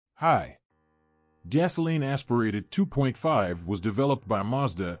Hi. Gasoline aspirated 2.5 was developed by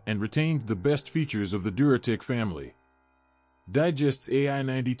Mazda and retained the best features of the Duratec family. Digest's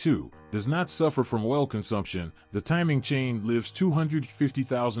AI92 does not suffer from oil consumption, the timing chain lives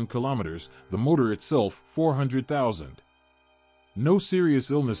 250,000 kilometers, the motor itself 400,000. No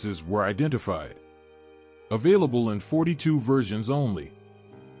serious illnesses were identified. Available in 42 versions only.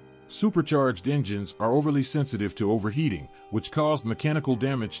 Supercharged engines are overly sensitive to overheating, which caused mechanical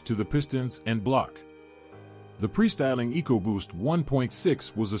damage to the pistons and block. The pre-styling EcoBoost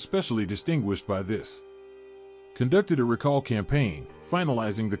 1.6 was especially distinguished by this. Conducted a recall campaign,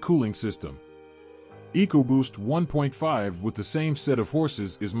 finalizing the cooling system. EcoBoost 1.5 with the same set of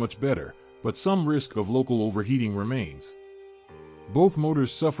horses is much better, but some risk of local overheating remains. Both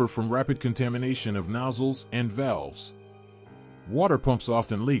motors suffer from rapid contamination of nozzles and valves. Water pumps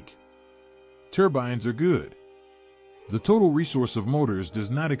often leak. Turbines are good. The total resource of motors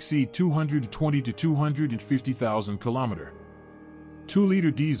does not exceed 220 to 250,000 kilometers.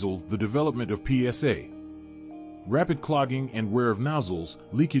 2-liter diesel, the development of PSA. Rapid clogging and wear of nozzles,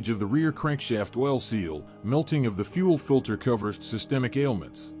 leakage of the rear crankshaft oil seal, melting of the fuel filter cover, systemic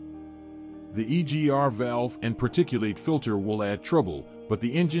ailments. The EGR valve and particulate filter will add trouble, but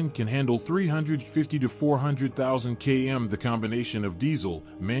the engine can handle 350 to 400,000 km. The combination of diesel,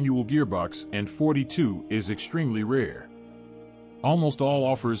 manual gearbox, and 42 is extremely rare. Almost all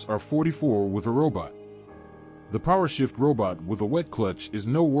offers are 44 with a robot. The PowerShift robot with a wet clutch is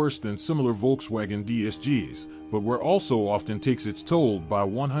no worse than similar Volkswagen DSGs, but where also often takes its toll by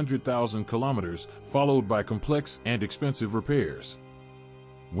 100,000 kilometers, followed by complex and expensive repairs.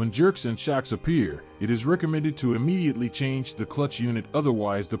 When jerks and shocks appear, it is recommended to immediately change the clutch unit,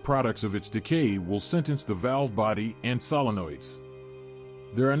 otherwise the products of its decay will sentence the valve body and solenoids.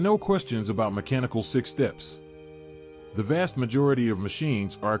 There are no questions about mechanical 6 steps. The vast majority of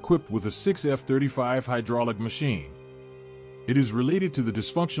machines are equipped with a 6F35 hydraulic machine. It is related to the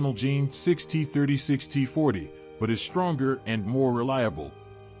dysfunctional gene 6T36T40, but is stronger and more reliable.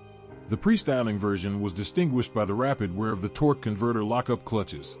 The pre-styling version was distinguished by the rapid wear of the torque converter lockup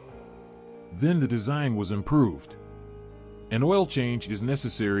clutches. Then the design was improved. An oil change is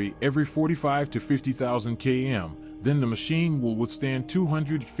necessary every 45 to 50,000 km, then the machine will withstand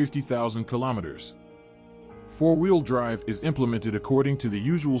 250,000 kilometers. 4-wheel drive is implemented according to the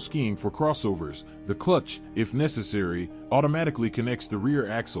usual scheme for crossovers. The clutch, if necessary, automatically connects the rear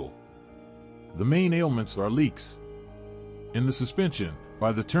axle. The main ailments are leaks. In the suspension,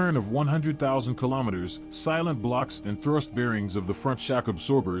 by the turn of 100,000 kilometers, silent blocks and thrust bearings of the front shock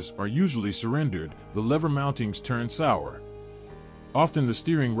absorbers are usually surrendered, the lever mountings turn sour. Often the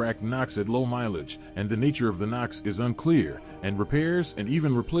steering rack knocks at low mileage, and the nature of the knocks is unclear, and repairs and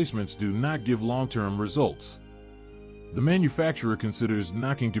even replacements do not give long-term results. The manufacturer considers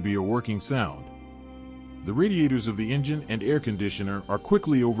knocking to be a working sound. The radiators of the engine and air conditioner are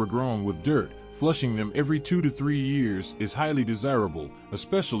quickly overgrown with dirt. Flushing them every 2 to 3 years is highly desirable,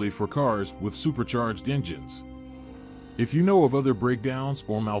 especially for cars with supercharged engines. If you know of other breakdowns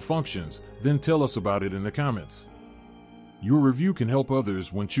or malfunctions, then tell us about it in the comments. Your review can help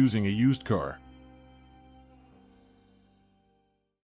others when choosing a used car.